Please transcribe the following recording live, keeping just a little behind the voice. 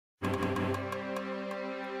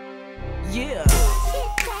Yeah. Shit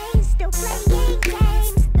changed, still playing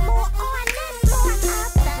games. More or less, more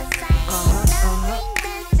of the same. Nothing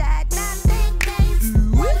ventured, nothing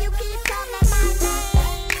gained. Why you keep calling my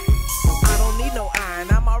name? I don't need no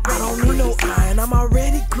iron, I'm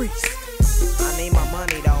already greased. I need my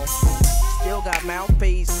money though. Still got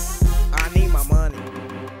mouthpiece. I need my money.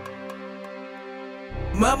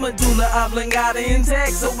 My medulla oblongata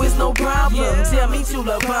intact, so it's no problem. Tell me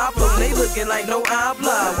chula papa, they looking like no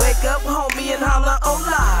habla. Wake up, homie, and holla,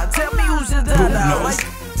 hola. Tell me who's your dada.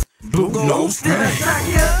 Blue nose gang.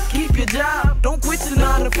 Keep your job, don't quit your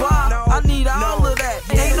 9 to 5. I need all of that.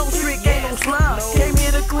 Ain't no trick, ain't no slime. Came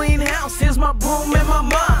here to clean house, here's my broom and my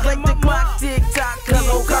mop. Like the clock tick tock, cause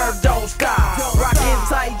old Curv don't stop. Rockin'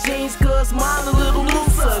 tight jeans, cause mine a little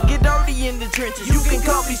looser. Get dirty in the trenches, you can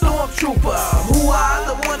call me Stormtrooper. Who I,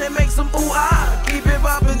 the one that makes them ooh-ah. Keep it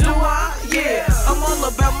poppin', do-I? Yeah, I'm all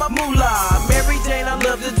about my moolah. Mary Jane, I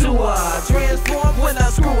love to do her. Transform when I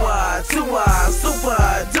screw her. To her, super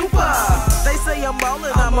duper. They say I'm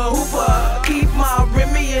ballin', I'm a hooper. Keep my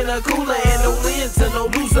Remy in a cooler and don't lend to no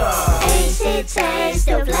loser. Ain't shit changed,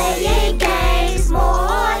 still playing games. More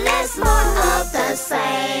or less, more of the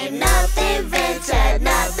same. Nothing ventured,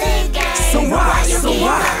 nothing gained. So why? You So keep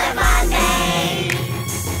why? calling my name?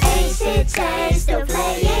 Ain't shit changed, still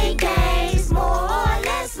playing games.